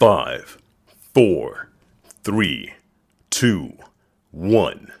Five, four, three, two,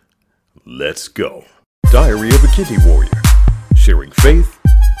 one. Let's go. Diary of a Kidney Warrior. Sharing faith,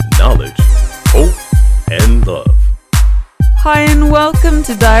 knowledge, hope, and love. Hi and welcome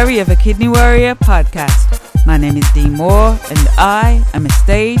to Diary of a Kidney Warrior podcast. My name is Dee Moore and I am a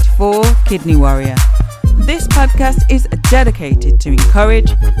stage 4 kidney warrior. This podcast is dedicated to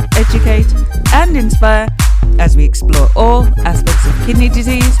encourage, educate and inspire as we explore all aspects of kidney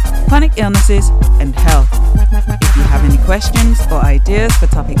disease, chronic illnesses and health. If you have any questions or ideas for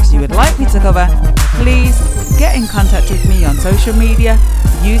topics you would like me to cover, please get in contact with me on social media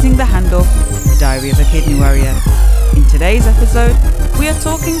using the handle Diary of a Kidney Warrior. In today's episode, we are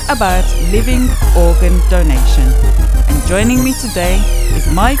talking about living organ donation. And joining me today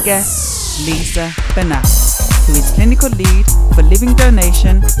is my guest, Lisa Bernat, who is clinical lead for living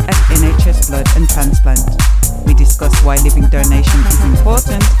donation at NHS Blood and Transplant. We discuss why living donation is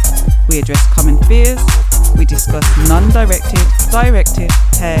important, we address common fears, we discuss non-directed, directed,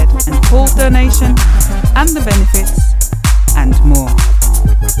 paired and pooled donation, and the benefits, and more.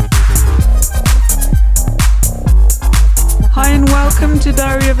 Hi and welcome to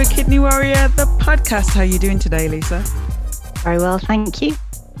Diary of a Kidney Warrior, the podcast. How are you doing today, Lisa? Very well, thank you.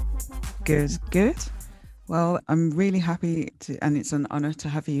 Good. Well, I'm really happy and it's an honour to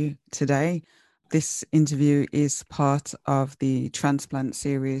have you today. This interview is part of the transplant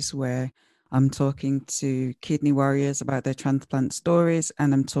series where I'm talking to kidney warriors about their transplant stories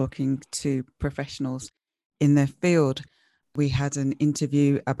and I'm talking to professionals in their field. We had an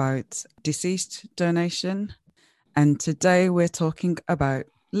interview about deceased donation and today we're talking about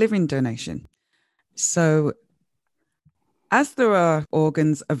living donation. So as there are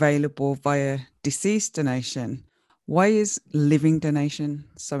organs available via deceased donation, why is living donation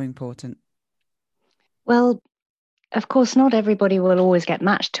so important? Well, of course, not everybody will always get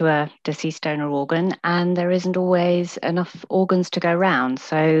matched to a deceased donor organ, and there isn't always enough organs to go round.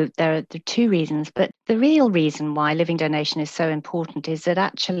 So there are two reasons. But the real reason why living donation is so important is that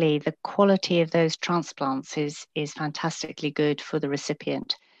actually the quality of those transplants is fantastically good for the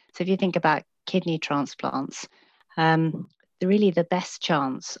recipient. So if you think about kidney transplants, the best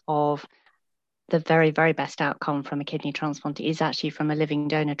chance of the very, very best outcome from a kidney transplant is actually from a living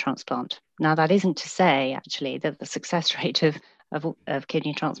donor transplant. Now, that isn't to say actually that the success rate of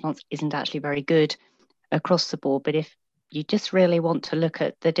kidney transplants isn't actually very good across the board. But if you just really want to look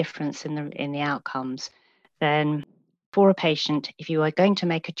at the difference in the outcomes, then for a patient, if you are going to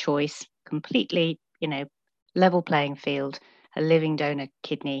make a choice, completely, level playing field, a living donor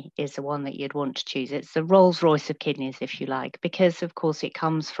kidney is the one that you'd want to choose. It's the Rolls Royce of kidneys, if you like, because of course it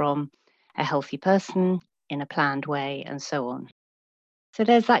comes from a healthy person in a planned way and so on. So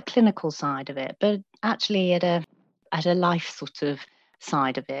there's that clinical side of it, but actually at a life sort of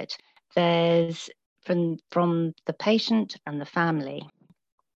side of it, there's from the patient and the family,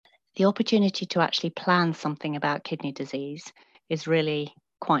 the opportunity to actually plan something about kidney disease is really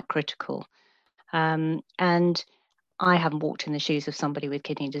quite critical. And I haven't walked in the shoes of somebody with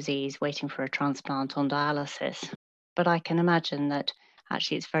kidney disease waiting for a transplant on dialysis, but I can imagine that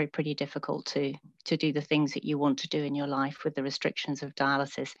actually it's pretty difficult to do the things that you want to do in your life with the restrictions of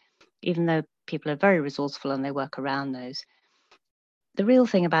dialysis, even though people are very resourceful and they work around those. The real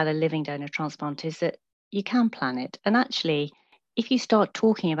thing about a living donor transplant is that you can plan it. And actually, if you start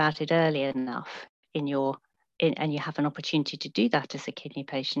talking about it early enough and you have an opportunity to do that as a kidney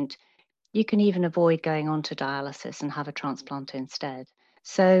patient, you can even avoid going on to dialysis and have a transplant instead.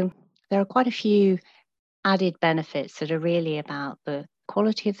 So there are quite a few added benefits that are really about the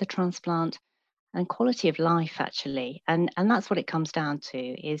quality of the transplant and quality of life, actually. And that's what it comes down to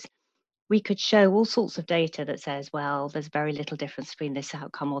is we could show all sorts of data that says, well, there's very little difference between this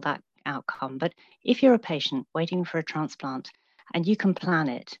outcome or that outcome. But if you're a patient waiting for a transplant and you can plan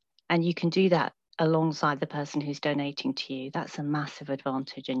it and you can do that alongside the person who's donating to you, that's a massive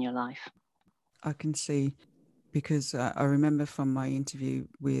advantage in your life. I can see, because I remember from my interview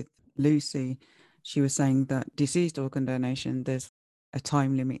with Lucy, she was saying that deceased organ donation, there's a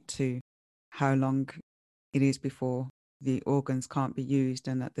time limit to how long it is before the organs can't be used,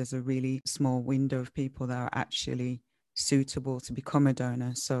 and that there's a really small window of people that are actually suitable to become a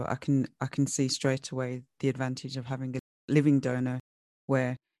donor. So I can see straight away the advantage of having a living donor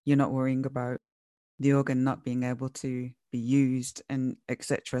where you're not worrying about the organ not being able to be used and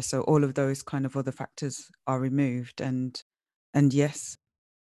etc. So all of those kind of other factors are removed, and yes,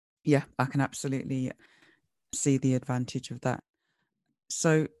 yeah, I can absolutely see the advantage of that.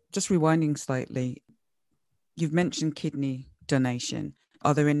 So just rewinding slightly, you've mentioned kidney donation.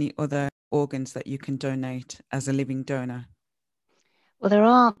 Are there any other organs that you can donate as a living donor? Well,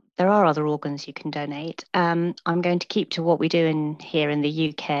 there are other organs you can donate. I'm going to keep to what we do here in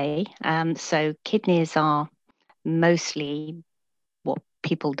the UK. So kidneys are mostly what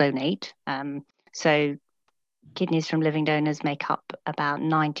people donate. So kidneys from living donors make up about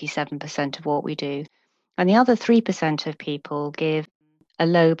 97% of what we do. And the other 3% of people give a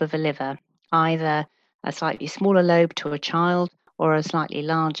lobe of a liver, either a slightly smaller lobe to a child or a slightly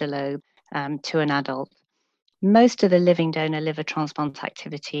larger lobe to an adult. Most of the living donor liver transplant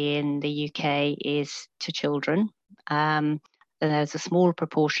activity in the UK is to children. And there's a small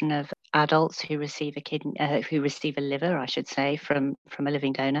proportion of adults who receive a kidney, who receive a liver, I should say, from a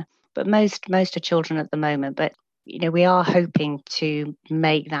living donor. But most are children at the moment. But we are hoping to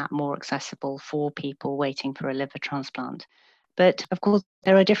make that more accessible for people waiting for a liver transplant. But of course,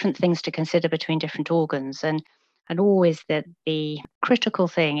 there are different things to consider between different organs, and always the critical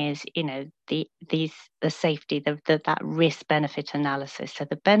thing is the safety, that risk benefit analysis. So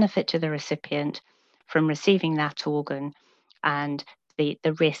the benefit to the recipient from receiving that organ, and the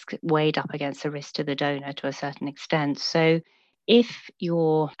risk weighed up against the risk to the donor to a certain extent. So if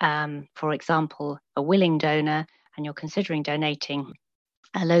you're, for example, a willing donor and you're considering donating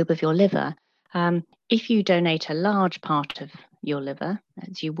a lobe of your liver, if you donate a large part of your liver,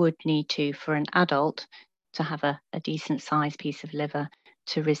 as you would need to for an adult to have a decent sized piece of liver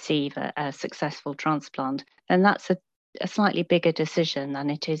to receive a successful transplant, then that's a slightly bigger decision than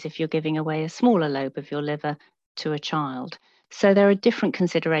it is if you're giving away a smaller lobe of your liver to a child. So there are different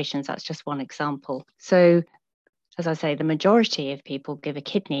considerations. That's just one example. So as I say, the majority of people give a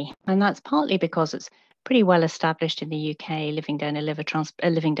kidney, and that's partly because it's pretty well established in the UK, living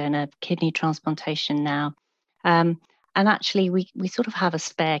donor kidney transplantation now. And actually, we sort of have a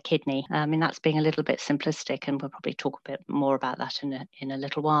spare kidney. I mean, that's being a little bit simplistic, and we'll probably talk a bit more about that in a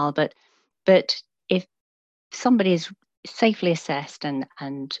little while. But if somebody is safely assessed and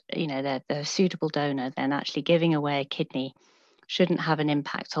they're a suitable donor, then actually giving away a kidney shouldn't have an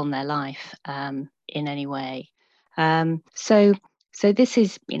impact on their life in any way. So this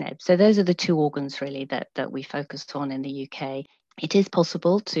is, so those are the two organs really that we focus on in the UK. It is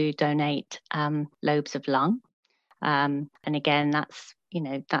possible to donate lobes of lung. And again, that's,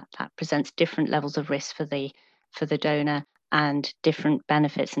 that presents different levels of risk for the donor and different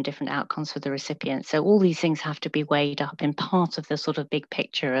benefits and different outcomes for the recipient. So all these things have to be weighed up in part of the sort of big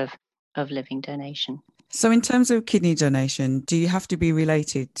picture of living donation. So in terms of kidney donation, do you have to be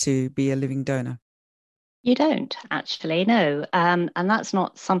related to be a living donor? You don't actually, no. And that's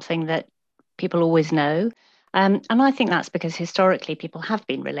not something that people always know. And I think that's because historically people have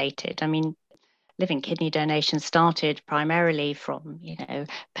been related. I mean, living kidney donation started primarily from,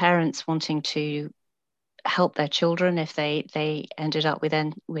 parents wanting to help their children if they ended up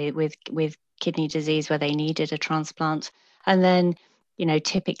with kidney disease where they needed a transplant. And then,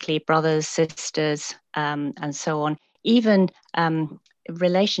 typically brothers, sisters, and so on. Even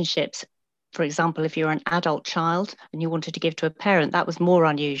relationships. For example, if you're an adult child and you wanted to give to a parent, that was more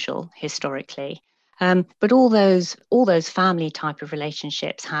unusual historically. But all those family type of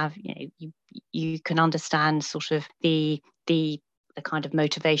relationships have, you can understand sort of the kind of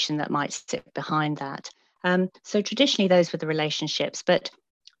motivation that might sit behind that. So traditionally, those were the relationships. But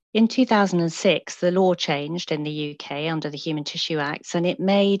in 2006, the law changed in the UK under the Human Tissue Acts, and it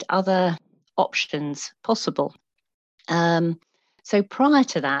made other options possible. So prior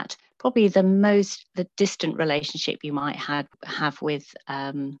to that, probably the distant relationship you might have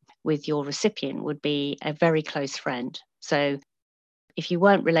with your recipient would be a very close friend. So if you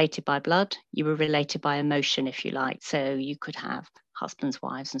weren't related by blood, you were related by emotion, if you like. So you could have husbands,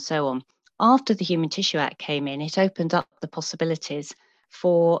 wives, and so on. After the Human Tissue Act came in, it opened up the possibilities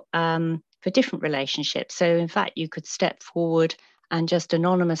for different relationships. So in fact, you could step forward and just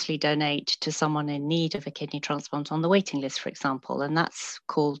anonymously donate to someone in need of a kidney transplant on the waiting list, for example. And that's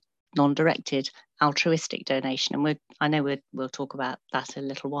called non-directed altruistic donation. And I know we'll talk about that in a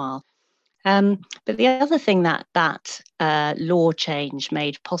little while. But the other thing that law change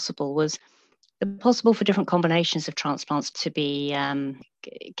made possible was possible for different combinations of transplants to be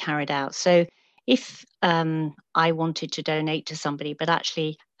carried out. So if I wanted to donate to somebody, but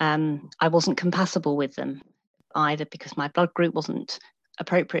actually I wasn't compatible with them, either because my blood group wasn't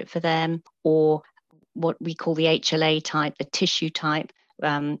appropriate for them, or what we call the HLA type, the tissue type,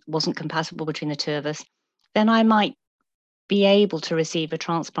 wasn't compatible between the two of us, then I might be able to receive a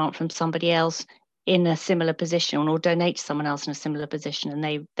transplant from somebody else in a similar position, or donate to someone else in a similar position,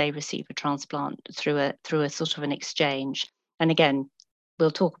 and they receive a transplant through a sort of an exchange. And again,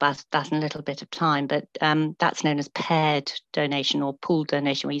 we'll talk about that in a little bit of time, but that's known as paired donation or pooled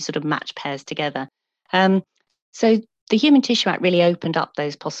donation, where you sort of match pairs together. So the Human Tissue Act really opened up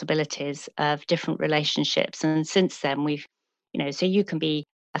those possibilities of different relationships. And since then, so you can be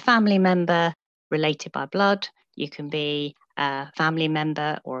a family member related by blood, you can be a family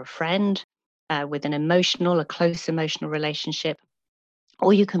member or a friend with a close emotional relationship,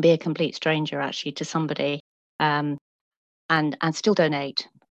 or you can be a complete stranger actually to somebody um, and still donate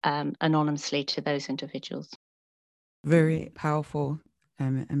anonymously to those individuals. Very powerful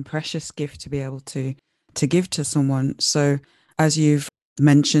and precious gift to be able to give to someone. So as you've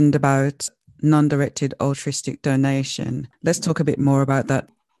mentioned about non-directed altruistic donation, let's talk a bit more about that.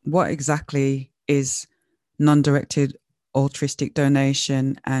 What exactly is non-directed altruistic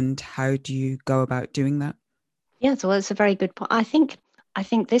donation and how do you go about doing that? Yeah, so it's a very good point. I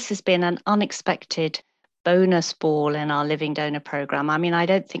think this has been an unexpected bonus ball in our living donor program. I mean, I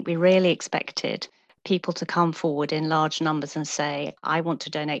don't think we really expected people to come forward in large numbers and say, I want to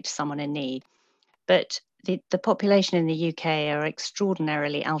donate to someone in need. But the population in the UK are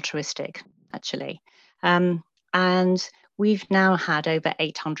extraordinarily altruistic, actually. And we've now had over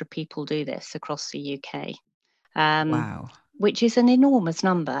 800 people do this across the UK, Wow. which is an enormous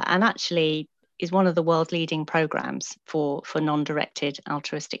number and actually is one of the world leading programs for non-directed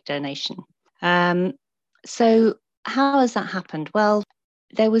altruistic donation. So how has that happened? Well,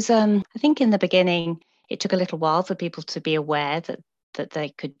 there was, I think in the beginning, it took a little while for people to be aware that they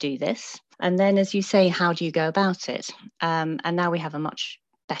could do this. And then, as you say, how do you go about it? And now we have a much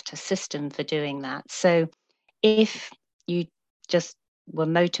better system for doing that. So if you just were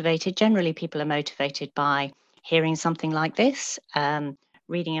motivated, generally people are motivated by hearing something like this,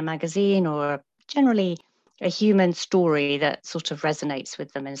 reading a magazine, or generally a human story that sort of resonates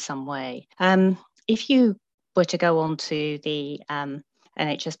with them in some way. If you were to go onto the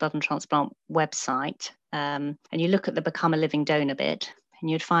NHS Blood and Transplant website and you look at the Become a Living Donor bit, and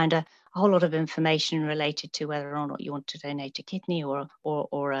you'd find a whole lot of information related to whether or not you want to donate a kidney or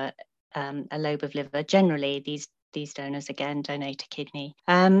a lobe of liver. Generally, these donors again donate a kidney,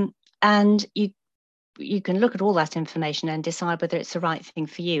 and you can look at all that information and decide whether it's the right thing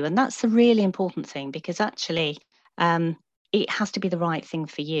for you. And that's the really important thing, because actually it has to be the right thing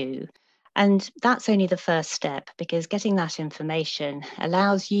for you. And that's only the first step, because getting that information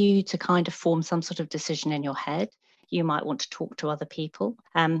allows you to kind of form some sort of decision in your head. You might want to talk to other people.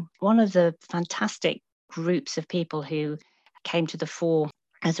 One of the fantastic groups of people who came to the fore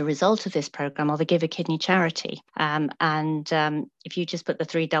as a result of this program are the Give a Kidney charity. If you just put the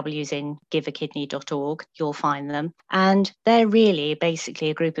 3 W's in giveakidney.org, you'll find them. And they're really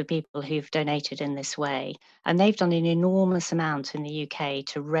basically a group of people who've donated in this way. And they've done an enormous amount in the UK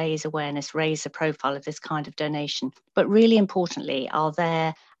to raise awareness, raise the profile of this kind of donation. But really importantly, are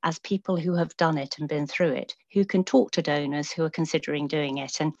there as people who have done it and been through it, who can talk to donors who are considering doing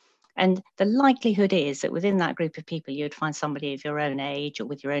it. And the likelihood is that within that group of people, you'd find somebody of your own age or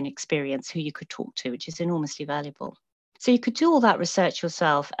with your own experience who you could talk to, which is enormously valuable. So you could do all that research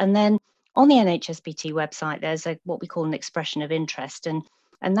yourself. And then on the NHSBT website, there's what we call an expression of interest. And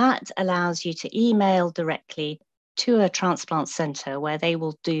that allows you to email directly to a transplant centre where they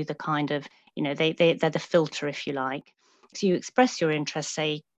will do the kind of, they're the filter, if you like. So you express your interest,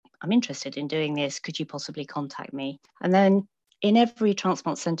 say, I'm interested in doing this. Could you possibly contact me? And then in every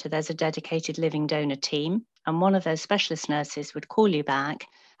transplant centre, there's a dedicated living donor team, and one of those specialist nurses would call you back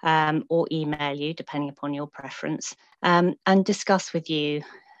or email you, depending upon your preference, and discuss with you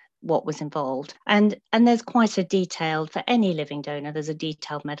what was involved. And there's quite a detailed, for any living donor, there's a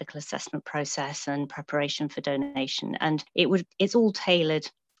detailed medical assessment process and preparation for donation. And it's all tailored.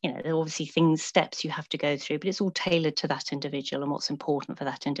 There are obviously steps you have to go through, but it's all tailored to that individual and what's important for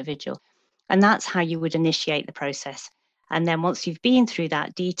that individual. And that's how you would initiate the process. And then once you've been through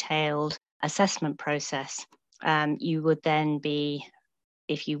that detailed assessment process, you would then be,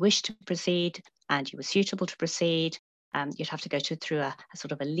 if you wish to proceed and you were suitable to proceed, you'd have to go through a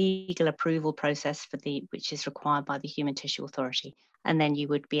sort of a legal approval process which is required by the Human Tissue Authority. And then you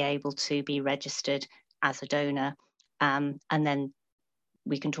would be able to be registered as a donor. And then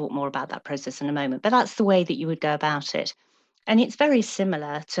we can talk more about that process in a moment. But that's the way that you would go about it. And it's very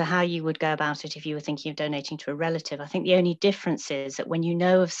similar to how you would go about it if you were thinking of donating to a relative. I think the only difference is that when you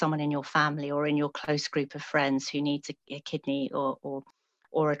know of someone in your family or in your close group of friends who needs a kidney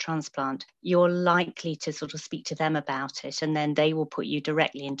or a transplant, you're likely to sort of speak to them about it, and then they will put you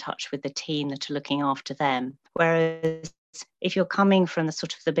directly in touch with the team that are looking after them. Whereas if you're coming from the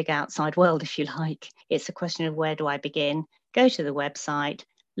sort of the big outside world, if you like, it's a question of where do I begin? Go to the website,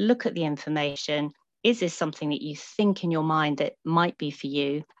 look at the information. Is this something that you think in your mind that might be for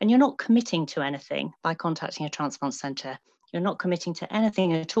you? And you're not committing to anything by contacting a transplant centre. You're not committing to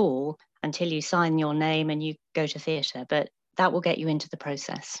anything at all until you sign your name and you go to theatre, but that will get you into the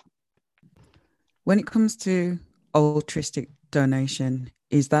process. When it comes to altruistic donation,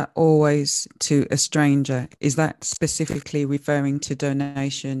 is that always to a stranger? Is that specifically referring to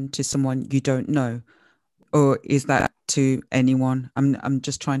donation to someone you don't know? Or is that to anyone? I'm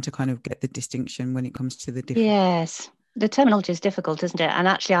just trying to kind of get the distinction when it comes to the different. Yes, the terminology is difficult, isn't it? And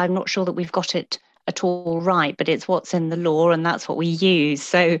actually, I'm not sure that we've got it at all right, but it's what's in the law and that's what we use.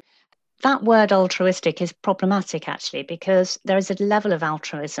 So that word altruistic is problematic, actually, because there is a level of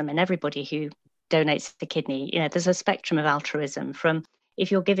altruism in everybody who donates the kidney. You know, there's a spectrum of altruism from, if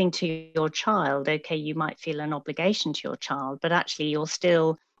you're giving to your child, okay, you might feel an obligation to your child, but actually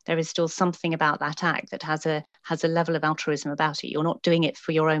there is still something about that act that has a level of altruism about it. You're not doing it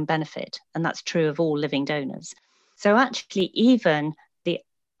for your own benefit. And that's true of all living donors. So actually, even the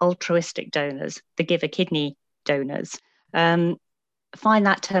altruistic donors, the give a kidney donors, find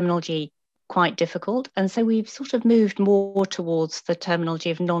that terminology quite difficult. And so we've sort of moved more towards the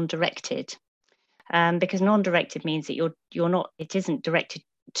terminology of non-directed, because non-directed means that it isn't directed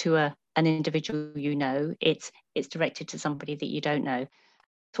to an individual you know, it's directed to somebody that you don't know.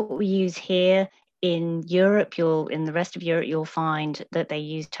 That's what we use here. In Europe, in the rest of Europe, you'll find that they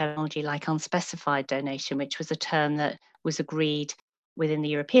use terminology like unspecified donation, which was a term that was agreed within the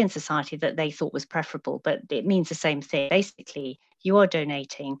European Society that they thought was preferable, but it means the same thing. Basically, you are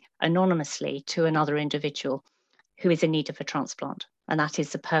donating anonymously to another individual who is in need of a transplant, and that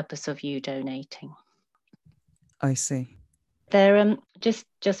is the purpose of you donating. I see. They're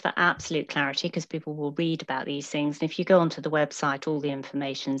just for absolute clarity, because people will read about these things, and if you go onto the website, all the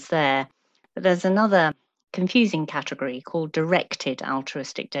information's there. But there's another confusing category called directed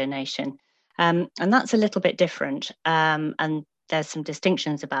altruistic donation, and that's a little bit different, and there's some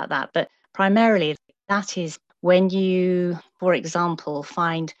distinctions about that. But primarily, that is when you, for example,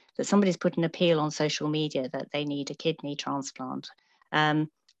 find that somebody's put an appeal on social media that they need a kidney transplant, and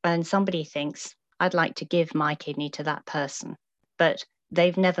somebody thinks, I'd like to give my kidney to that person, but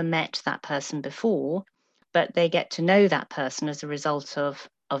they've never met that person before, but they get to know that person as a result of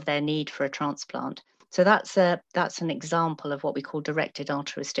their need for a transplant. So that's an example of what we call directed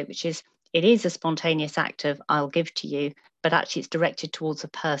altruistic, which is, it is a spontaneous act of I'll give to you, but actually it's directed towards a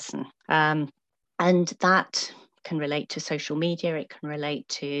person. And that can relate to social media. It can relate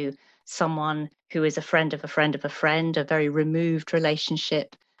to someone who is a friend of a friend of a friend, a very removed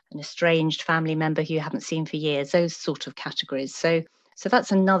relationship, an estranged family member who you haven't seen for years, those sort of categories. So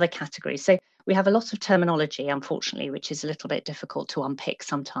that's another category. So we have a lot of terminology, unfortunately, which is a little bit difficult to unpick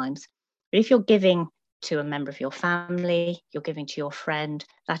sometimes. But if you're giving to a member of your family, you're giving to your friend,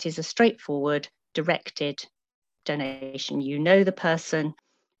 that is a straightforward, directed donation. You know the person,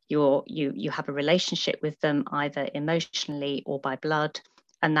 you have a relationship with them, either emotionally or by blood,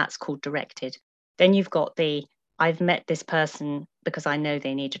 and that's called directed. Then you've got I've met this person because I know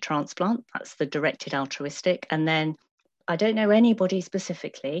they need a transplant. That's the directed altruistic. And then I don't know anybody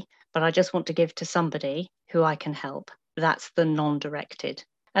specifically, but I just want to give to somebody who I can help. That's the non-directed.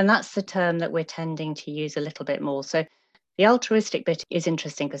 And that's the term that we're tending to use a little bit more. So the altruistic bit is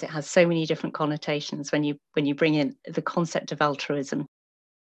interesting because it has so many different connotations when you bring in the concept of altruism.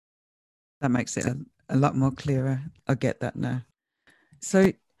 That makes it a lot more clearer. I get that now.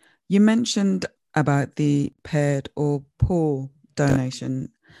 So you mentioned about the paired or pool donation.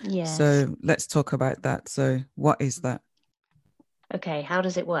 Yes. So let's talk about that. So what is that? Okay, how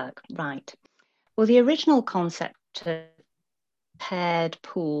does it work? Right. Well, the original concept of paired,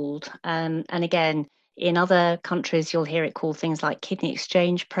 pooled, and again, in other countries, you'll hear it called things like kidney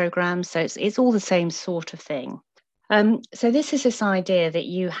exchange programs. So it's all the same sort of thing. So this is this idea that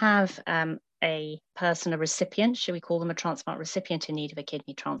you have a person, a recipient, should we call them a transplant recipient in need of a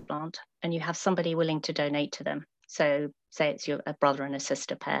kidney transplant, and you have somebody willing to donate to them. So say it's a brother and a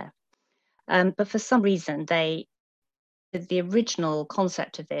sister pair. But for some reason, the original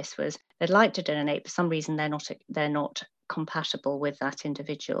concept of this was they'd like to donate, for some reason they're not compatible with that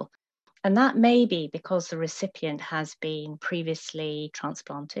individual. And that may be because the recipient has been previously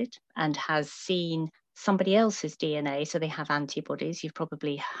transplanted and has seen somebody else's DNA, so they have antibodies. You've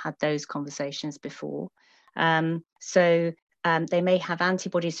probably had those conversations before. So they may have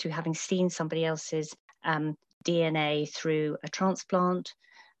antibodies through having seen somebody else's DNA through a transplant,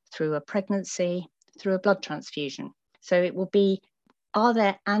 through a pregnancy, through a blood transfusion. So it will be, are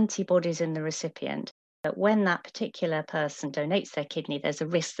there antibodies in the recipient that when that particular person donates their kidney, there's a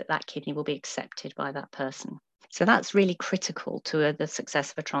risk that that kidney will be accepted by that person. So that's really critical to the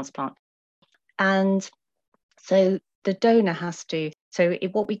success of a transplant. And so the donor has to,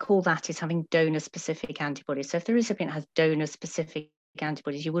 what we call that is having donor-specific antibodies. So if the recipient has donor-specific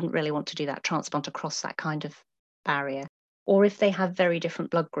antibodies, you wouldn't really want to do that transplant across that kind of barrier. Or if they have very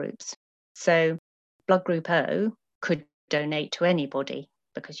different blood groups. So blood group O could donate to anybody,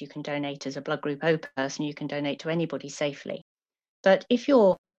 because you can donate as a blood group O person, you can donate to anybody safely. But if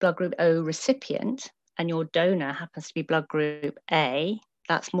you're blood group O recipient and your donor happens to be blood group A,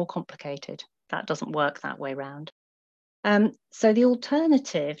 that's more complicated. That doesn't work that way round. So the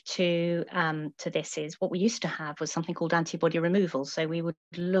alternative to this is what we used to have was something called antibody removal. So we would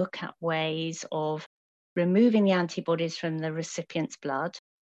look at ways of removing the antibodies from the recipient's blood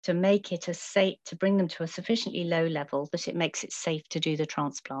to make it to bring them to a sufficiently low level that it makes it safe to do the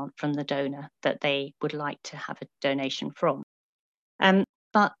transplant from the donor that they would like to have a donation from.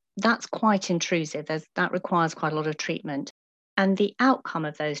 But that's quite intrusive. That requires quite a lot of treatment. And the outcome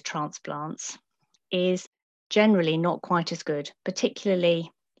of those transplants is generally not quite as good,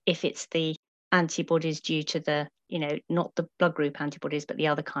 particularly if it's the antibodies due to the, not the blood group antibodies, but the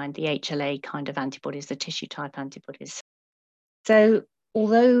other kind, the HLA kind of antibodies, the tissue type antibodies. So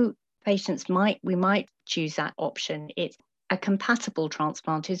although we might choose that option, it's a compatible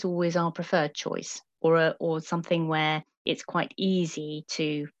transplant is always our preferred choice, or something where it's quite easy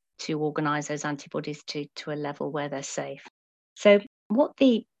to organise those antibodies to a level where they're safe. So what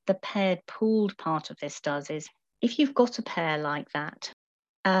the paired pooled part of this does is, if you've got a pair like that,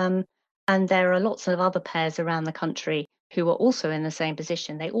 and there are lots of other pairs around the country who are also in the same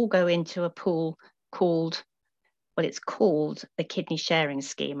position, they all go into a pool called the Kidney Sharing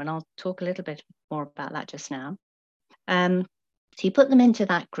Scheme, and I'll talk a little bit more about that just now. So you put them into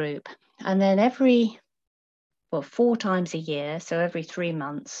that group, and then 4 times a year, so every 3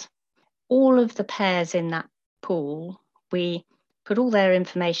 months, all of the pairs in that pool, we put all their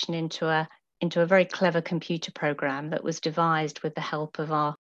information into a very clever computer program that was devised with the help of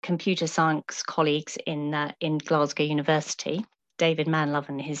our computer science colleagues in Glasgow University, David Manlove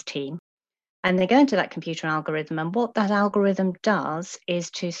and his team. And they go into that computer algorithm, and what that algorithm does is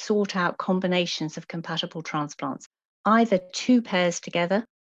to sort out combinations of compatible transplants, either 2 pairs together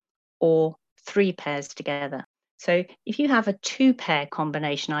or 3 pairs together. So if you have a 2-pair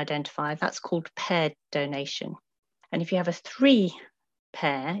combination identified, that's called paired donation. And if you have a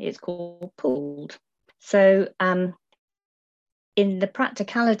 3-pair, it's called pooled. So in the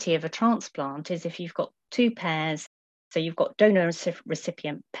practicality of a transplant is if you've got 2 pairs, so you've got donor and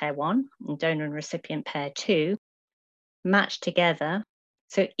recipient pair 1 and donor and recipient pair 2 matched together.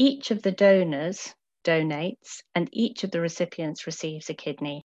 So each of the donors donates and each of the recipients receives a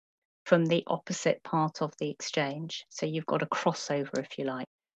kidney from the opposite part of the exchange. So you've got a crossover, if you like.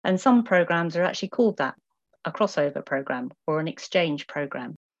 And some programs are actually called that, a crossover program or an exchange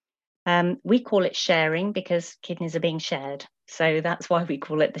program. We call it sharing because kidneys are being shared. So that's why we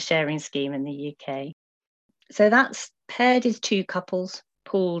call it the sharing scheme in the UK. So that's paired is 2 couples,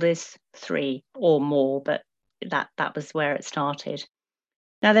 pooled is 3 or more, but that was where it started.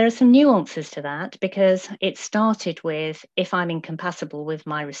 Now, there are some nuances to that because it started with, if I'm incompatible with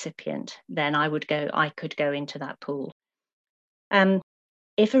my recipient, then I could go into that pool.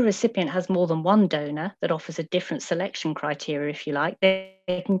 If a recipient has more than one donor that offers a different selection criteria, if you like, they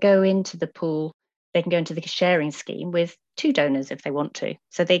can go into the pool, they can go into the sharing scheme with 2 donors if they want to.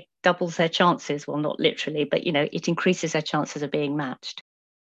 So they doubles their chances, well, not literally, but it increases their chances of being matched.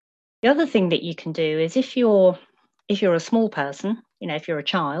 The other thing that you can do is if you're a small person, if you're a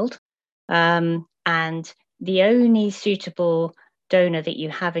child, and the only suitable donor that you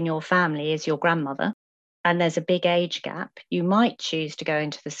have in your family is your grandmother, and there's a big age gap, you might choose to go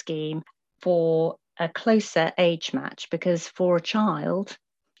into the scheme for a closer age match, because for a child,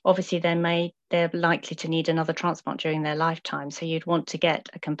 obviously they're likely to need another transplant during their lifetime. So you'd want to get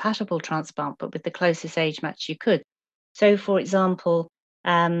a compatible transplant, but with the closest age match you could. So for example,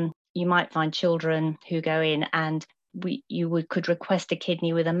 you might find children who go in and could request a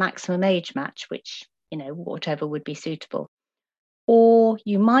kidney with a maximum age match, which, whatever would be suitable. Or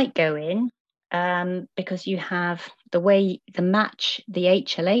you might go in because you have the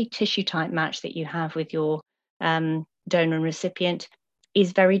HLA tissue type match that you have with your donor and recipient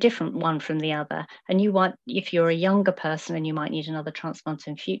is very different one from the other. And if you're a younger person and you might need another transplant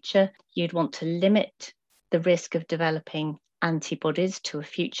in future, you'd want to limit the risk of developing antibodies to a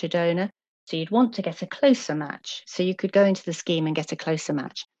future donor. So you'd want to get a closer match. So you could go into the scheme and get a closer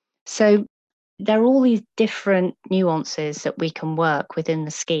match. So there are all these different nuances that we can work within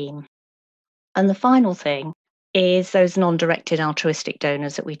the scheme. And the final thing is those non-directed altruistic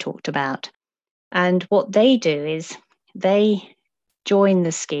donors that we talked about. And what they do is they join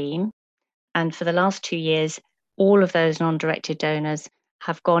the scheme. And for the last 2 years, all of those non-directed donors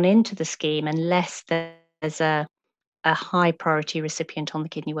have gone into the scheme unless there's a a high priority recipient on the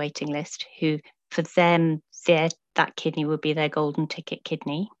kidney waiting list who, for them, that kidney would be their golden ticket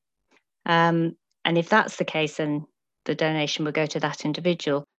kidney. And if that's the case, then the donation will go to that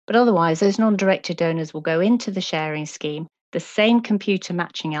individual. But otherwise, those non-directed donors will go into the sharing scheme, the same computer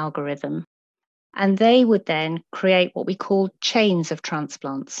matching algorithm, and they would then create what we call chains of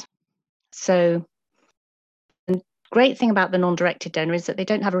transplants. So the great thing about the non-directed donor is that they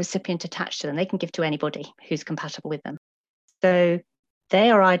don't have a recipient attached to them. They can give to anybody who's compatible with them. So they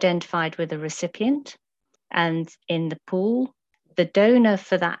are identified with a recipient, and in the pool, the donor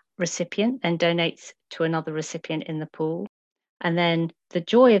for that recipient then donates to another recipient in the pool. And then the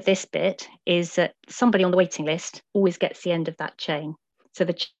joy of this bit is that somebody on the waiting list always gets the end of that chain. So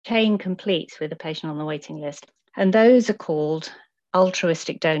the chain completes with a patient on the waiting list. And those are called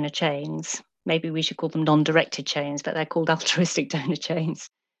altruistic donor chains. Maybe we should call them non-directed chains, but they're called altruistic donor chains.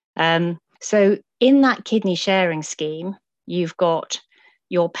 So in that kidney sharing scheme, you've got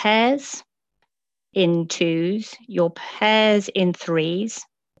your pairs in twos, your pairs in threes,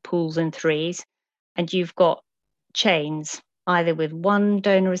 pools in threes, and you've got chains, either with one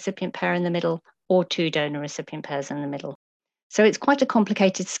donor recipient pair in the middle or two donor recipient pairs in the middle. So it's quite a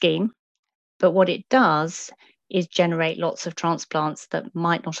complicated scheme, but what it does is generate lots of transplants that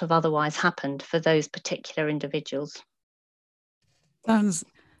might not have otherwise happened for those particular individuals. Sounds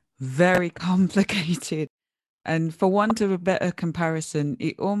very complicated. And for want of a better comparison,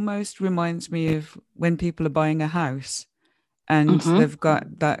 it almost reminds me of when people are buying a house and they've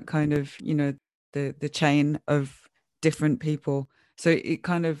got that kind of, the chain of different people. So it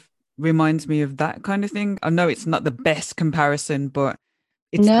kind of reminds me of that kind of thing. I know it's not the best comparison, but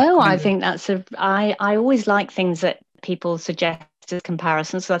it's I think that's I always like things that people suggest as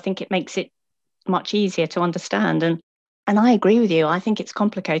comparisons. So I think it makes it much easier to understand. And I agree with you. I think it's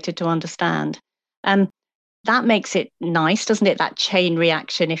complicated to understand. That makes it nice, doesn't it? That chain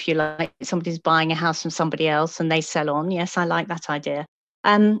reaction, if you like, somebody's buying a house from somebody else and they sell on. Yes, I like that idea.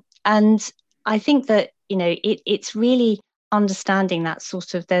 And I think that, it's really understanding that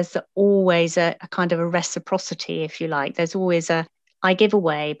sort of, there's always a kind of a reciprocity, if you like. There's always I give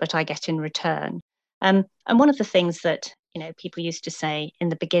away, but I get in return. And one of the things that, people used to say in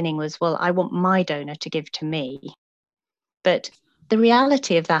the beginning was, well, I want my donor to give to me. But the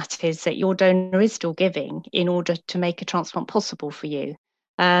reality of that is that your donor is still giving in order to make a transplant possible for you.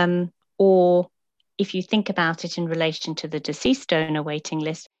 Or if you think about it in relation to the deceased donor waiting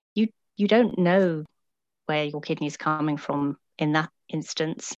list, you don't know where your kidney is coming from in that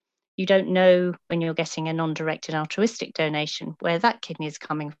instance. You don't know when you're getting a non-directed altruistic donation where that kidney is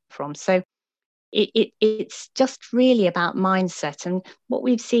coming from. So it's just really about mindset. And what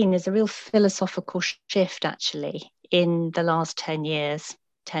we've seen is a real philosophical shift, actually, in the last 10 years,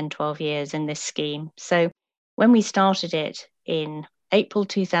 10, 12 years in this scheme. So when we started it in April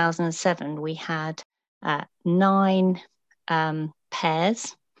 2007, we had 9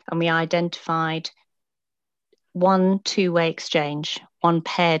 pairs, and we identified 1 two-way exchange, 1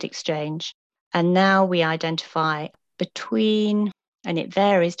 paired exchange. And now we identify between, and it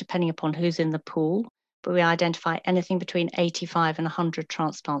varies depending upon who's in the pool, but we identify anything between 85 and 100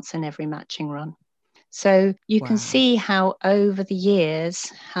 transplants in every matching run. So you can see how over the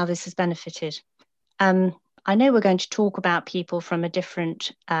years, how this has benefited. I know we're going to talk about people from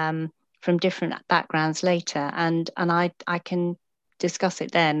different backgrounds later, and I can discuss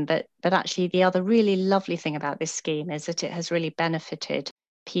it then. But actually, the other really lovely thing about this scheme is that it has really benefited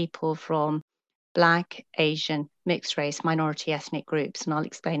people from Black, Asian, mixed race, minority ethnic groups, and I'll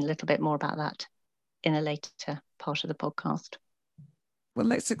explain a little bit more about that in a later part of the podcast. Well,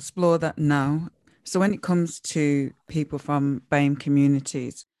 let's explore that now. So when it comes to people from BAME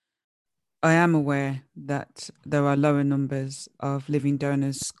communities, I am aware that there are lower numbers of living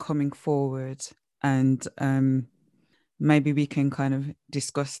donors coming forward, and maybe we can kind of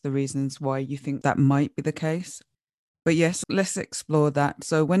discuss the reasons why you think that might be the case. But yes, let's explore that.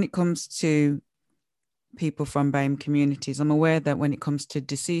 So when it comes to people from BAME communities, I'm aware that when it comes to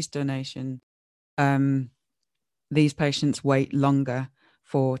deceased donation, these patients wait longer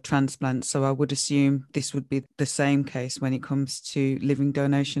for transplants. So I would assume this would be the same case when it comes to living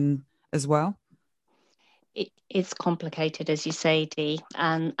donation as well. It's complicated, as you say, Dee,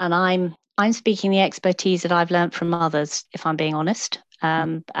 and I'm speaking the expertise that I've learned from others, if I'm being honest.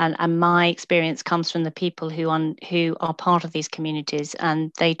 And my experience comes from the people who are part of these communities,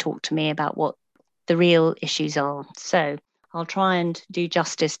 and they talk to me about what the real issues are. So I'll try and do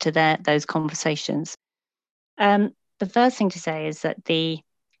justice to those conversations. The first thing to say is that the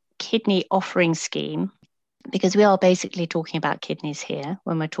kidney offering scheme, because we are basically talking about kidneys here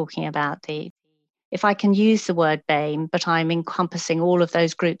when we're talking about the if I can use the word BAME, but I'm encompassing all of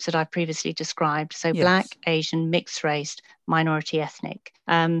those groups that I've previously described. So Yes. Black, Asian, mixed race, minority ethnic.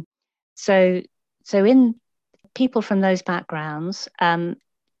 So in people from those backgrounds,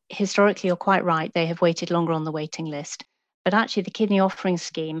 historically, you're quite right, they have waited longer on the waiting list. But actually, the kidney offering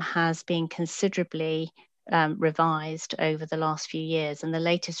scheme has been considerably revised over the last few years. And the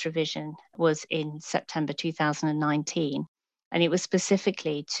latest revision was in September 2019. And it was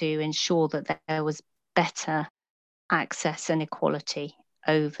specifically to ensure that there was better access and equality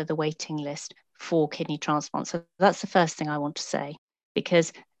over the waiting list for kidney transplant. So that's the first thing I want to say,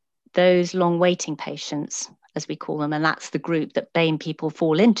 because those long waiting patients, as we call them, and that's the group that BAME people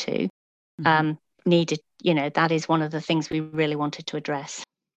fall into, needed, that is one of the things we really wanted to address.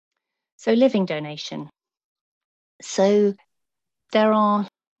 So living donation. So there are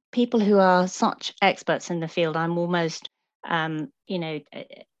people who are such experts in the field. I'm almost,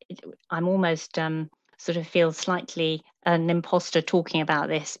 sort of feel slightly an imposter talking about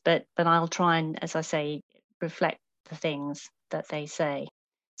this, but I'll try and, as I say, reflect the things that they say.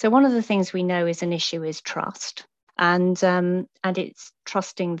 So one of the things we know is an issue is trust, and it's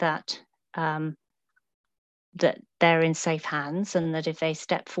trusting that that they're in safe hands, and that if they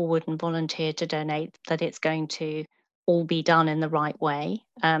step forward and volunteer to donate, that it's going to all be done in the right way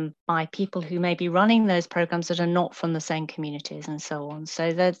by people who may be running those programs that are not from the same communities and so on.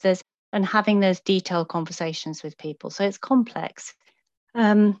 So there's and having those detailed conversations with people. So it's complex.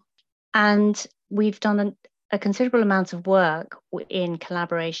 And we've done a considerable amount of work in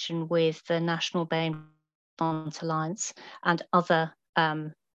collaboration with the National BAME Alliance and other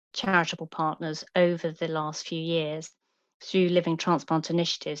charitable partners over the last few years through living transplant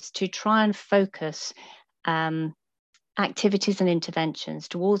initiatives to try and focus activities and interventions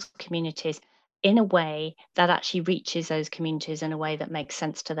towards communities in a way that actually reaches those communities in a way that makes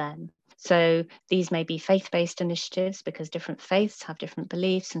sense to them. So these may be faith-based initiatives because different faiths have different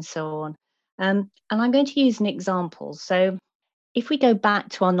beliefs and so on. And I'm going to use an example. So if we go back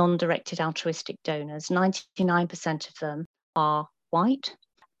to our non-directed altruistic donors, 99% of them are white.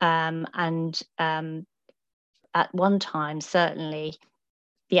 And at one time, certainly,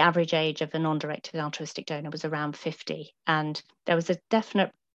 the average age of a non-directed altruistic donor was around 50. And there was a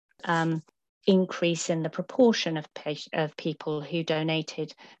definite increase in the proportion of people who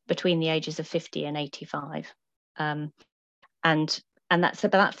donated between the ages of 50 and 85. And that's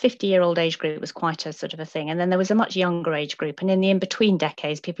about that 50-year-old age group was quite a sort of a thing. And then there was a much younger age group. And in the in-between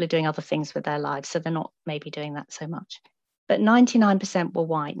decades, people are doing other things with their lives. So they're not maybe doing that so much. But 99% were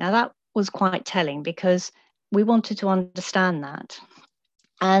white. Now, that was quite telling because we wanted to understand that.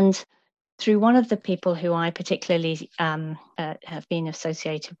 And through one of the people who I particularly have been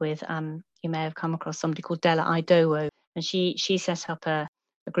associated with, you may have come across somebody called Della Idowo, and she set up a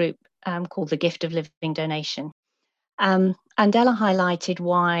group called the Gift of Living Donation. And Della highlighted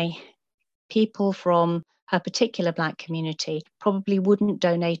why people from her particular Black community probably wouldn't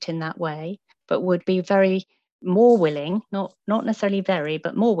donate in that way, but would be more willing, not necessarily very,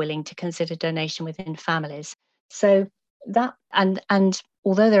 but more willing to consider donation within families. So that, and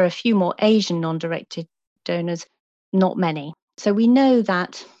although there are a few more Asian non-directed donors, not many. So we know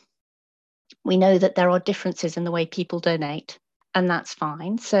that there are differences in the way people donate, and that's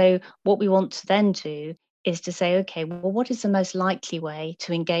fine. So what we want to then do is to say, okay, well, what is the most likely way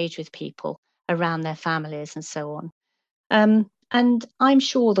to engage with people around their families and so on? And I'm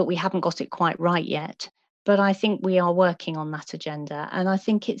sure that we haven't got it quite right yet, but I think we are working on that agenda. And I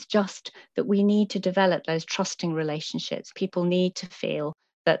think it's just that we need to develop those trusting relationships. People need to feel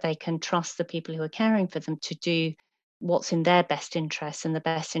that they can trust the people who are caring for them to do what's in their best interest and the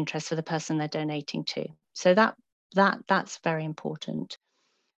best interest for the person they're donating to. So that's very important.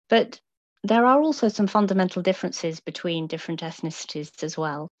 But there are also some fundamental differences between different ethnicities as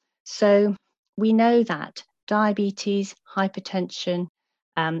well. So we know that diabetes, hypertension,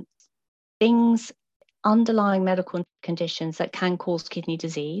 underlying medical conditions that can cause kidney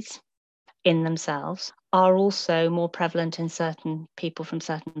disease in themselves are also more prevalent in certain people from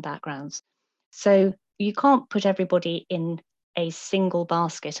certain backgrounds. So you can't put everybody in a single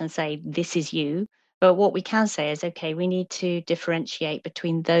basket and say, this is you. But what we can say is, okay, we need to differentiate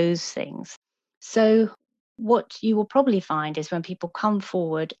between those things. So what you will probably find is when people come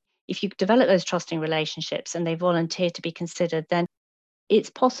forward, if you develop those trusting relationships and they volunteer to be considered, then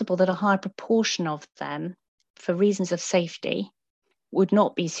it's possible that a higher proportion of them, for reasons of safety, would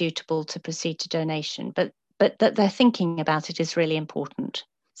not be suitable to proceed to donation. But that they're thinking about it is really important.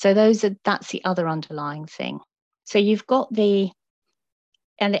 So that's the other underlying thing. So you've got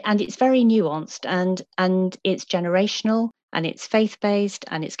and it's very nuanced and it's generational and it's faith-based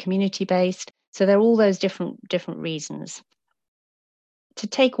and it's community-based. So there are all those different reasons. To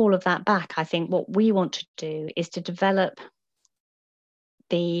take all of that back, I think what we want to do is to develop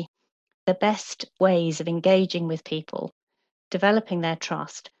the best ways of engaging with people, developing their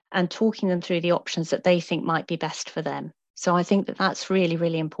trust, and talking them through the options that they think might be best for them. So I think that that's really,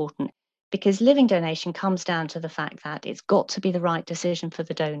 really important, because living donation comes down to the fact that it's got to be the right decision for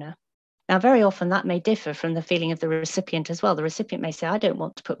the donor. Now, very often that may differ from the feeling of the recipient as well. The recipient may say, I don't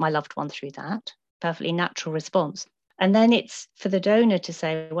want to put my loved one through that. Perfectly natural response. And then it's for the donor to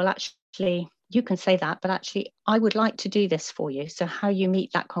say, well, actually, you can say that, but actually, I would like to do this for you. So how you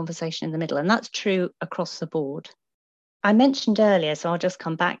meet that conversation in the middle. And that's true across the board. I mentioned earlier, so I'll just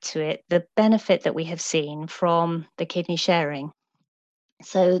come back to it, the benefit that we have seen from the kidney sharing.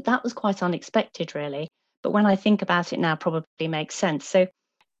 So that was quite unexpected, really. But when I think about it now, probably makes sense. So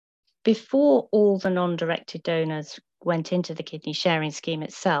before all the non-directed donors went into the kidney sharing scheme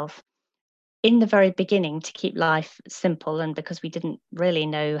itself, in the very beginning, to keep life simple, and because we didn't really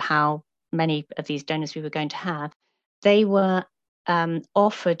know how many of these donors we were going to have, they were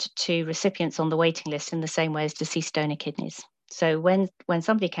offered to recipients on the waiting list in the same way as deceased donor kidneys. So when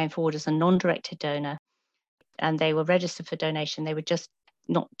somebody came forward as a non-directed donor and they were registered for donation, they would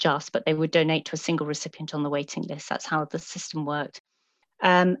but they would donate to a single recipient on the waiting list. That's how the system worked.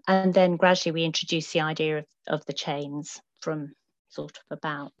 And then gradually we introduced the idea of the chains from sort of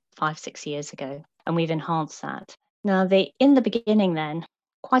about 5-6 years ago, and we've enhanced that. Now, in the beginning then,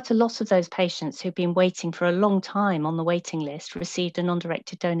 quite a lot of those patients who've been waiting for a long time on the waiting list received a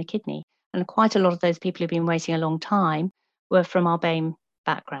non-directed donor kidney. And quite a lot of those people who've been waiting a long time were from our BAME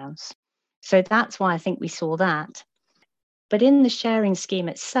backgrounds. So that's why I think we saw that. But in the sharing scheme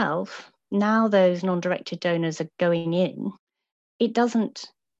itself, now those non-directed donors are going in,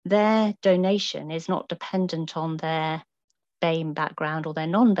 their donation is not dependent on their BAME background or their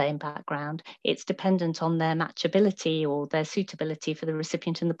non-BAME background. It's dependent on their matchability or their suitability for the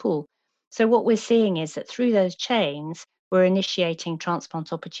recipient in the pool. So what we're seeing is that through those chains, we're initiating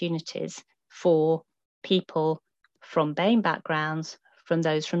transplant opportunities for people from BAME backgrounds, from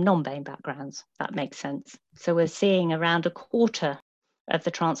those from non-BAME backgrounds. That makes sense. So we're seeing around a quarter of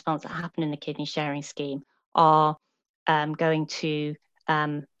the transplants that happen in the kidney sharing scheme are going to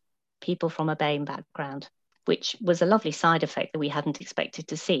people from a BAME background, which was a lovely side effect that we hadn't expected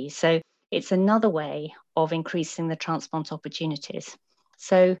to see. So it's another way of increasing the transplant opportunities.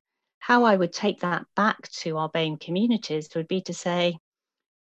 So how I would take that back to our BAME communities would be to say,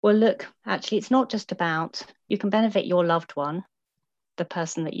 well, look, actually, it's not just about, you can benefit your loved one, the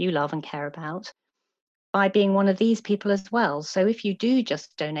person that you love and care about, by being one of these people as well. So if you do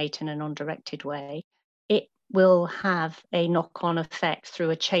just donate in a non-directed way, it will have a knock-on effect through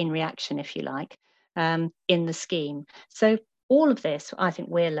a chain reaction, if you like, in the scheme. So all of this, I think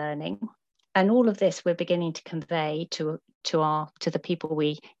we're learning, and all of this we're beginning to convey to the people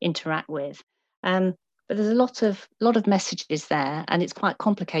we interact with. But there's a lot of messages there, and it's quite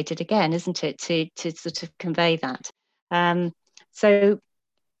complicated again, isn't it, to sort of convey that. So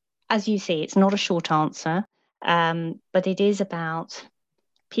as you see, it's not a short answer, but it is about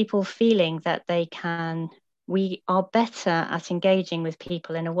people feeling that we are better at engaging with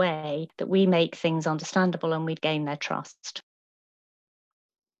people in a way that we make things understandable and we gain their trust.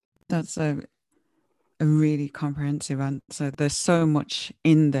 That's a really comprehensive answer. There's so much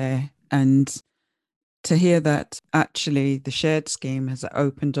in there, and to hear that actually the shared scheme has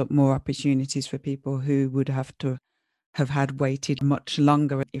opened up more opportunities for people who would have to have had waited much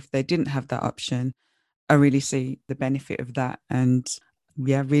longer if they didn't have that option. I really see the benefit of that, and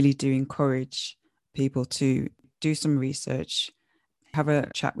really do encourage people to do some research, have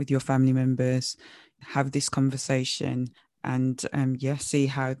a chat with your family members, have this conversation, and see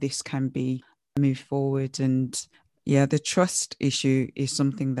how this can be moved forward. And the trust issue is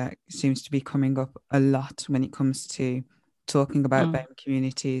something that seems to be coming up a lot when it comes to talking about BAME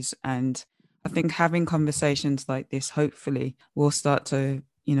communities. And I think having conversations like this hopefully will start to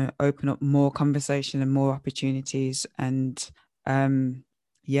open up more conversation and more opportunities, and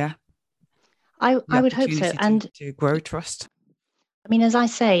I would hope so, and to grow trust. I mean, as I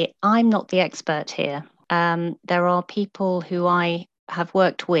say, I'm not the expert here. There are people who I have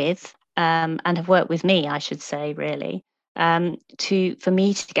worked with and have worked with me, I should say, really, for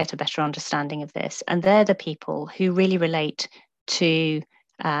me to get a better understanding of this. And they're the people who really relate to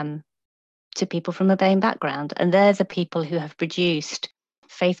people from a BAME background. And they're the people who have produced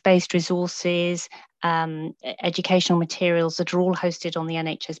faith-based resources, educational materials that are all hosted on the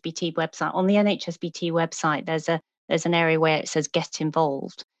NHSBT website. On the NHSBT website, there's an area where it says get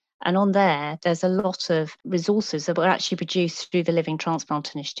involved. And on there, there's a lot of resources that were actually produced through the Living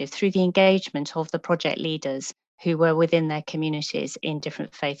Transplant Initiative, through the engagement of the project leaders who were within their communities in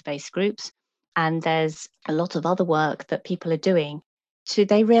different faith-based groups. And there's a lot of other work that people are doing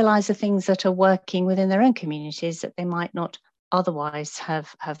they realise the things that are working within their own communities that they might not otherwise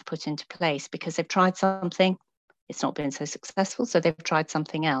have put into place because they've tried something, it's not been so successful, so they've tried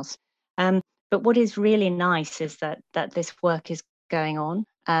something else. But what is really nice is that this work is going on,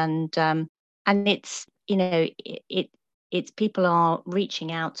 and it's it's people are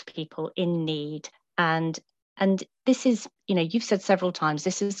reaching out to people in need, and this is, you've said several times,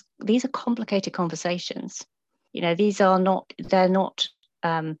 these are complicated conversations. They're not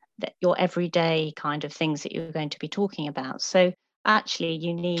your everyday kind of things that you're going to be talking about. So actually,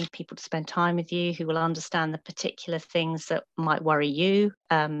 you need people to spend time with you who will understand the particular things that might worry you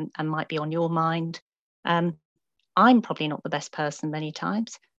and might be on your mind. I'm probably not the best person many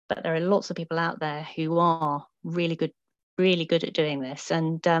times, but there are lots of people out there who are really good at doing this.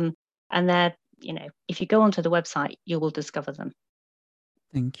 And they're, if you go onto the website, you will discover them.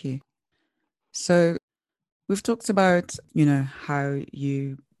 Thank you. So we've talked about, how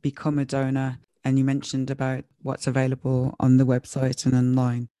you become a donor, and you mentioned about what's available on the website and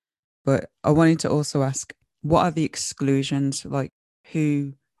online. But I wanted to also ask, what are the exclusions? Like,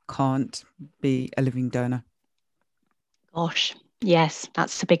 who can't be a living donor? Gosh, yes,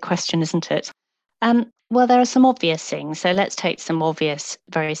 that's a big question, isn't it? Well, there are some obvious things. So let's take some obvious,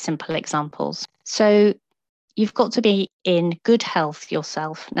 very simple examples. So you've got to be in good health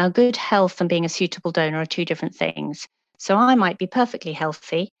yourself. Now, good health and being a suitable donor are two different things. So I might be perfectly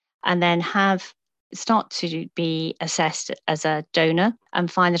healthy and then start to be assessed as a donor and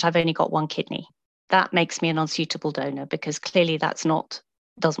find that I've only got one kidney. That makes me an unsuitable donor because clearly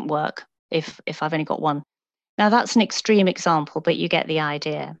doesn't work if I've only got one. Now, that's an extreme example, but you get the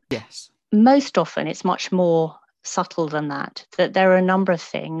idea. Yes. Most often, it's much more subtle than that there are a number of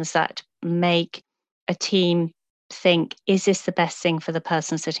things that make a team think, is this the best thing for the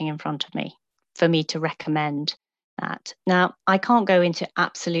person sitting in front of me, for me to recommend that? Now, I can't go into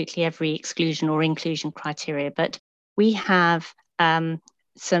absolutely every exclusion or inclusion criteria, but we have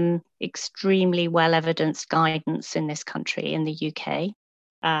some extremely well-evidenced guidance in this country, in the UK.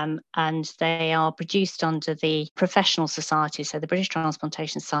 And they are produced under the professional society, so the British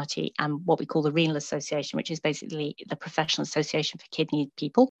Transplantation Society and what we call the Renal Association, which is basically the professional association for kidney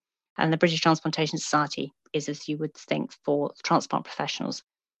people. And the British Transplantation Society is, as you would think, for transplant professionals.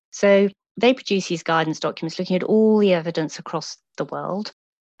 So they produce these guidance documents looking at all the evidence across the world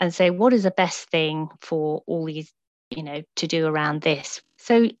and say, what is the best thing for all these, to do around this?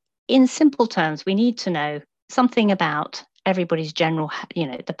 So in simple terms, we need to know something about everybody's general,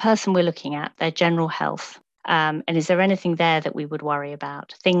 the person we're looking at, their general health. And is there anything there that we would worry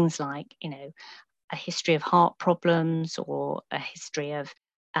about? Things like, a history of heart problems or a history of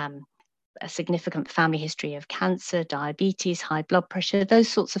a significant family history of cancer, diabetes, high blood pressure, those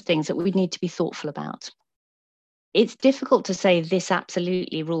sorts of things that we need to be thoughtful about. It's difficult to say this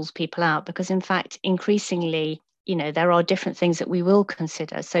absolutely rules people out because, in fact, increasingly, there are different things that we will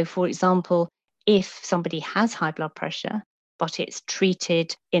consider. So, for example, if somebody has high blood pressure, but it's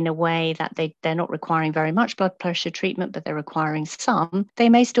treated in a way that they're not requiring very much blood pressure treatment, but they're requiring some, they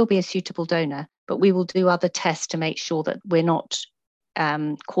may still be a suitable donor. But we will do other tests to make sure that we're not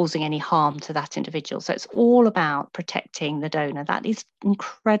causing any harm to that individual. So it's all about protecting the donor. That is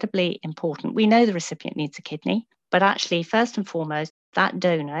incredibly important. We know the recipient needs a kidney, but actually, first and foremost, that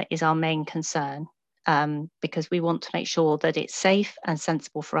donor is our main concern because we want to make sure that it's safe and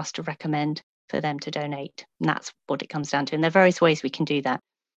sensible for us to recommend for them to donate. And that's what it comes down to. And there are various ways we can do that.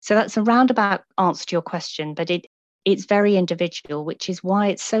 So that's a roundabout answer to your question, but it's very individual, which is why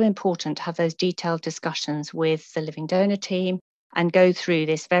it's so important to have those detailed discussions with the living donor team and go through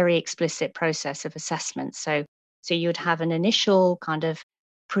this very explicit process of assessment. So you'd have an initial kind of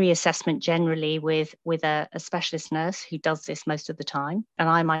pre-assessment generally with a specialist nurse who does this most of the time. And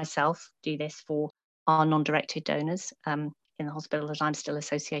I myself do this for our non-directed donors in the hospital that I'm still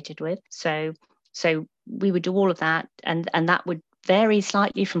associated with. So we would do all of that, and that would vary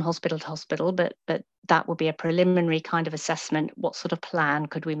slightly from hospital to hospital, but that would be a preliminary kind of assessment. What sort of plan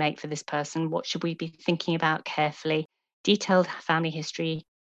could we make for this person? What should we be thinking about carefully? Detailed family history,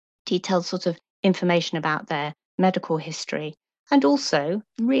 detailed sort of information about their medical history. And also,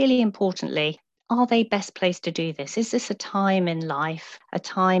 really importantly, are they best placed to do this? Is this a time in life, a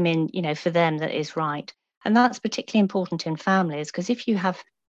time in, for them that is right? And that's particularly important in families, because if you have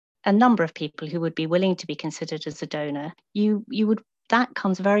a number of people who would be willing to be considered as a donor, that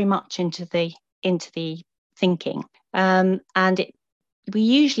comes very much into the thinking. And we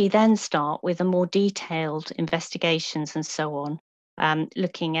usually then start with a more detailed investigations and so on,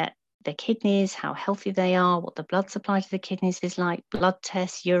 looking at the kidneys, how healthy they are, what the blood supply to the kidneys is like, blood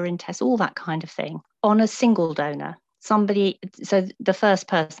tests, urine tests, all that kind of thing on a single donor. Somebody, so the first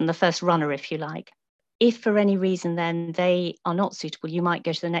person, the first runner, if you like. If for any reason then they are not suitable, you might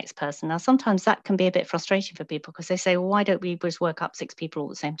go to the next person. Now, sometimes that can be a bit frustrating for people because they say, well, why don't we just work up 6 people all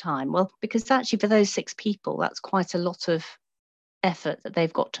at the same time? Well, because actually for those 6 people, that's quite a lot of effort that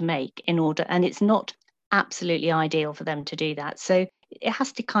they've got to make in order, and it's not absolutely ideal for them to do that. So it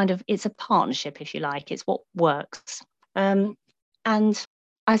has to kind of, it's a partnership, if you like, it's what works. And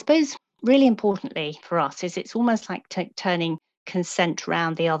I suppose really importantly for us is it's almost like turning consent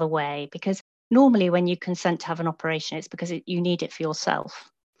round the other way, because normally when you consent to have an operation, it's because you need it for yourself.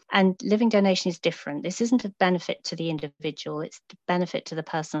 And living donation is different. This isn't a benefit to the individual, it's a benefit to the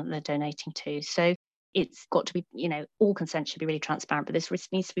person that they're donating to. So it's got to be, all consent should be really transparent, but this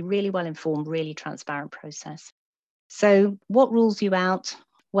needs to be really well informed, really transparent process. So what rules you out?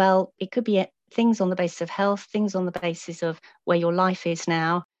 Well, it could be things on the basis of health, things on the basis of where your life is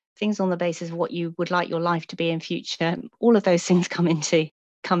now, things on the basis of what you would like your life to be in future. All of those things come into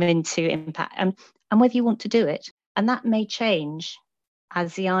impact, and whether you want to do it. And that may change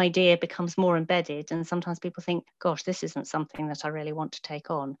as the idea becomes more embedded. And sometimes people think, gosh, this isn't something that I really want to take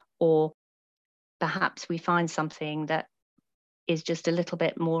on. Or perhaps we find something that is just a little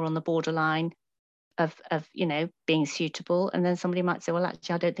bit more on the borderline of being suitable, and then somebody might say, well,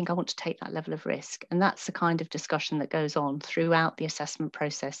 actually I don't think I want to take that level of risk. And that's the kind of discussion that goes on throughout the assessment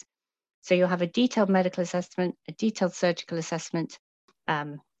process. So you'll have a detailed medical assessment, a detailed surgical assessment,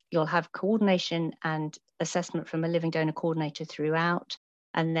 you'll have coordination and assessment from a living donor coordinator throughout,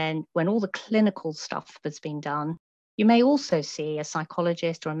 and then when all the clinical stuff has been done, you may also see a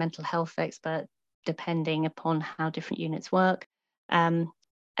psychologist or a mental health expert, depending upon how different units work.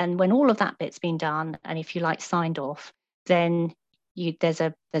 And when all of that bit's been done, and if you like signed off, then there's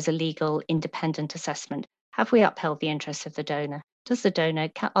a legal independent assessment. Have we upheld the interests of the donor? Does the donor,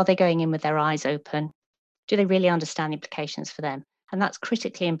 are they going in with their eyes open? Do they really understand the implications for them? And that's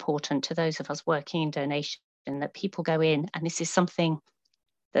critically important to those of us working in donation, that people go in and this is something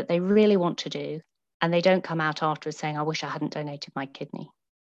that they really want to do, and they don't come out afterwards saying, I wish I hadn't donated my kidney.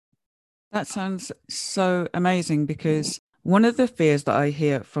 That sounds so amazing, because one of the fears that I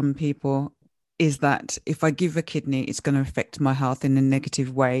hear from people is that if I give a kidney, it's going to affect my health in a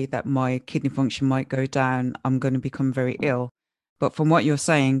negative way, that my kidney function might go down, I'm going to become very ill. But from what you're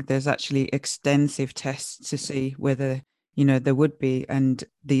saying, there's actually extensive tests to see whether, there would be, and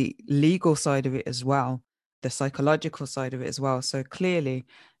the legal side of it as well, the psychological side of it as well. So clearly,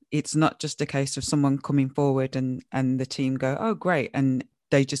 it's not just a case of someone coming forward and the team go, oh, great, and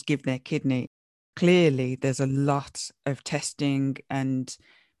they just give their kidney. Clearly, there's a lot of testing and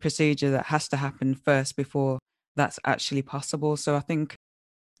procedure that has to happen first before that's actually possible. So I think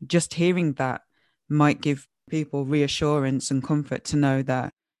just hearing that might give people reassurance and comfort to know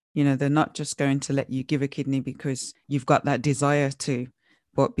that, they're not just going to let you give a kidney because you've got that desire to,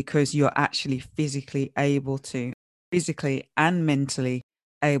 but because you're actually physically and mentally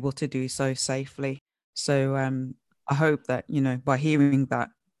able to do so safely. So I hope that, by hearing that,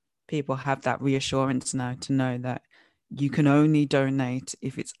 people have that reassurance now to know that you can only donate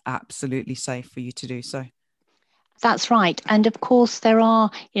if it's absolutely safe for you to do so. That's right. And of course, there are,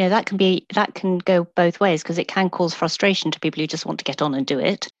 that can go both ways, because it can cause frustration to people who just want to get on and do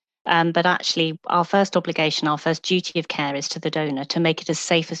it. But actually, our first obligation, our first duty of care is to the donor to make it as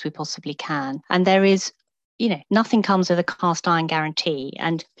safe as we possibly can. And there is, nothing comes with a cast iron guarantee.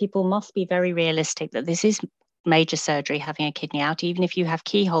 And people must be very realistic that this is major surgery, having a kidney out, even if you have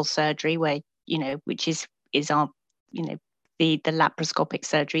keyhole surgery, where, which is our, the laparoscopic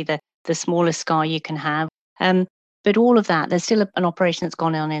surgery, the smallest scar you can have. But all of that, there's still an operation that's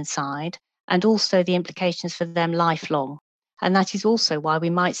gone on inside, and also the implications for them lifelong. And that is also why we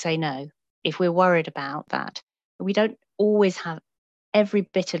might say no if we're worried about that. We don't always have every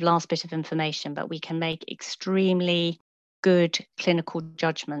last bit of information, but we can make extremely good clinical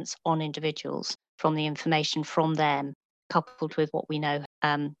judgments on individuals from the information from them, coupled with what we know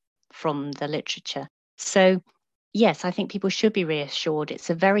from the literature. So yes, I think people should be reassured. It's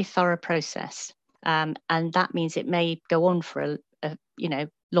a very thorough process. And that means it may go on for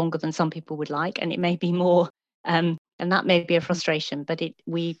longer than some people would like, and it may be more, and that may be a frustration. But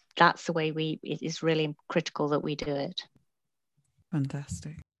that's the way it is really critical that we do it.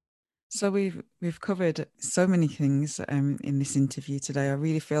 Fantastic. So we've covered so many things in this interview today. I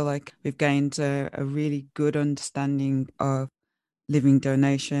really feel like we've gained a really good understanding of living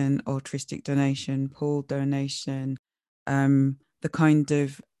donation, altruistic donation, pooled donation, the kind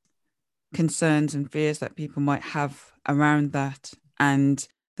of concerns and fears that people might have around that, and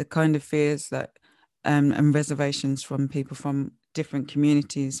the kind of fears that and reservations from people from different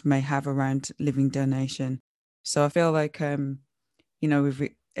communities may have around living donation. So I feel like, we've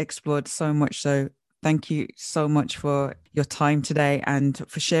explored so much. So thank you so much for your time today and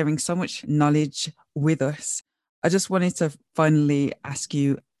for sharing so much knowledge with us. I just wanted to finally ask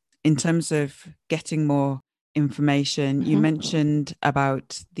you, in terms of getting more information, you mentioned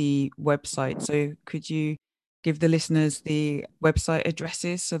about the website. So could you give the listeners the website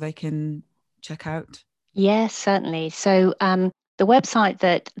addresses so they can check out? Yes, certainly. So the website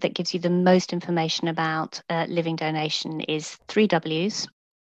that gives you the most information about living donation is 3 Ws,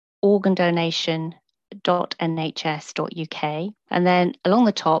 organdonation.nhs.uk. And then along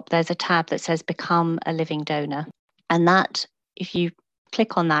the top, there's a tab that says Become a Living Donor. And that, if you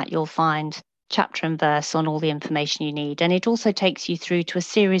click on that, you'll find chapter and verse on all the information you need. And it also takes you through to a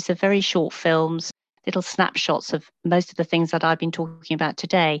series of very short films, little snapshots of most of the things that I've been talking about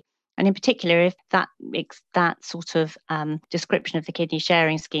today. And in particular, if that sort of description of the kidney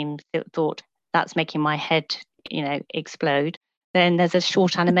sharing scheme thought that's making my head, explode, then there's a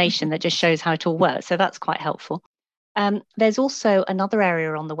short animation that just shows how it all works. So that's quite helpful. There's also another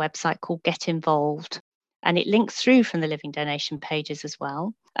area on the website called Get Involved, and it links through from the living donation pages as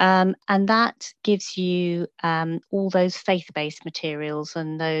well. And that gives you all those faith-based materials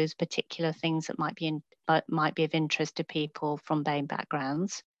and those particular things that might be of interest to people from BAME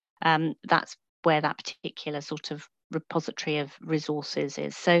backgrounds. That's where that particular sort of repository of resources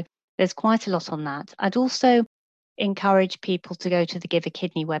is. So there's quite a lot on that. I'd also encourage people to go to the Give a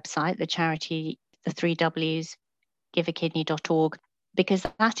Kidney website, the charity, the 3 Ws, giveakidney.org, because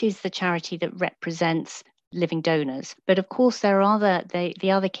that is the charity that represents living donors. But of course, there are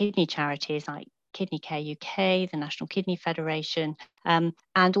the other kidney charities like Kidney Care UK, the National Kidney Federation,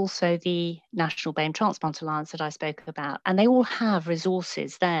 and also the National BAME Transplant Alliance that I spoke about. And they all have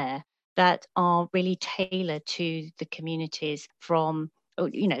resources there that are really tailored to the communities from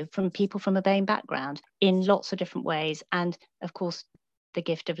people from a BAME background in lots of different ways. And of course, the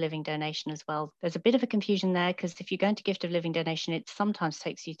Gift of Living Donation as well. There's a bit of a confusion there, because if you go into Gift of Living Donation, it sometimes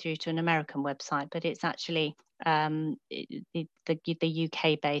takes you through to an American website, but it's actually the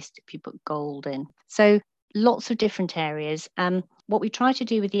UK based if you put gold in. So lots of different areas. What we try to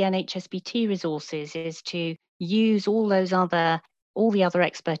do with the NHSBT resources is to use all the other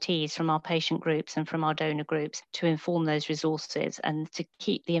expertise from our patient groups and from our donor groups to inform those resources and to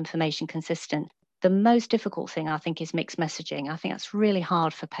keep the information consistent. The most difficult thing, I think, is mixed messaging. I think that's really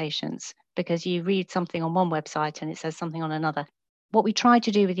hard for patients, because you read something on one website and it says something on another. What we try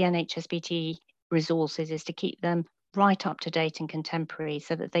to do with the NHSBT resources is to keep them right up to date and contemporary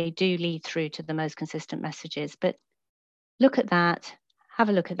so that they do lead through to the most consistent messages. But look at that, have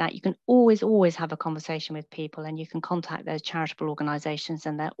a look at that. You can always have a conversation with people, and you can contact those charitable organisations,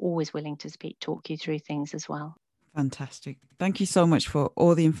 and they're always willing to talk you through things as well. Fantastic. Thank you so much for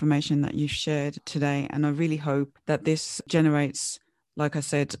all the information that you've shared today. And I really hope that this generates, like I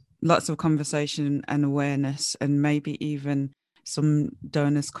said, lots of conversation and awareness, and maybe even some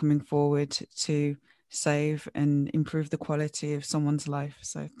donors coming forward to save and improve the quality of someone's life.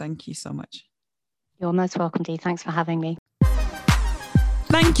 So thank you so much. You're most welcome, Dee. Thanks for having me.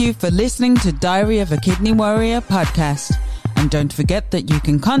 Thank you for listening to Diary of a Kidney Warrior podcast. And don't forget that you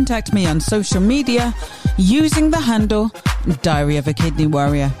can contact me on social media using the handle Diary of a Kidney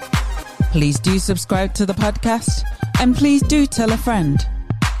Warrior. Please do subscribe to the podcast, and please do tell a friend.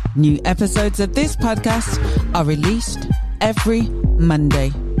 New episodes of this podcast are released every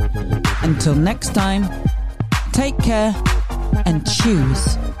Monday. Until next time, take care and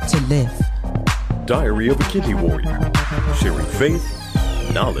choose to live. Diary of a Kidney Warrior, sharing faith,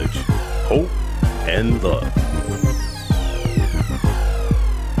 knowledge, hope, and love.